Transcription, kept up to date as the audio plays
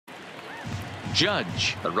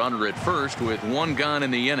Judge, a runner at first with one gone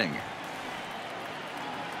in the inning.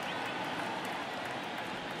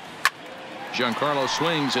 Giancarlo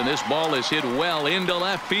swings, and this ball is hit well into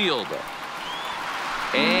left field.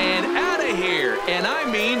 And out of here, and I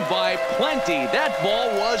mean by plenty. That ball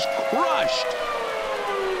was crushed.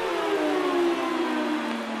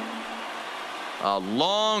 A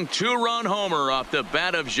long two-run homer off the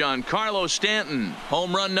bat of Giancarlo Stanton.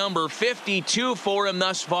 Home run number 52 for him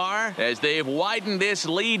thus far, as they've widened this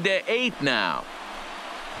lead to 8 now.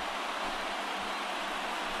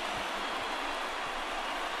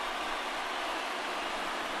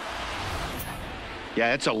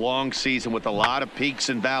 Yeah, it's a long season with a lot of peaks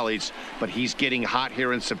and valleys, but he's getting hot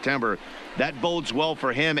here in September. That bodes well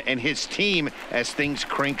for him and his team as things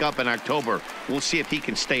crank up in October. We'll see if he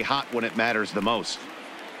can stay hot when it matters the most.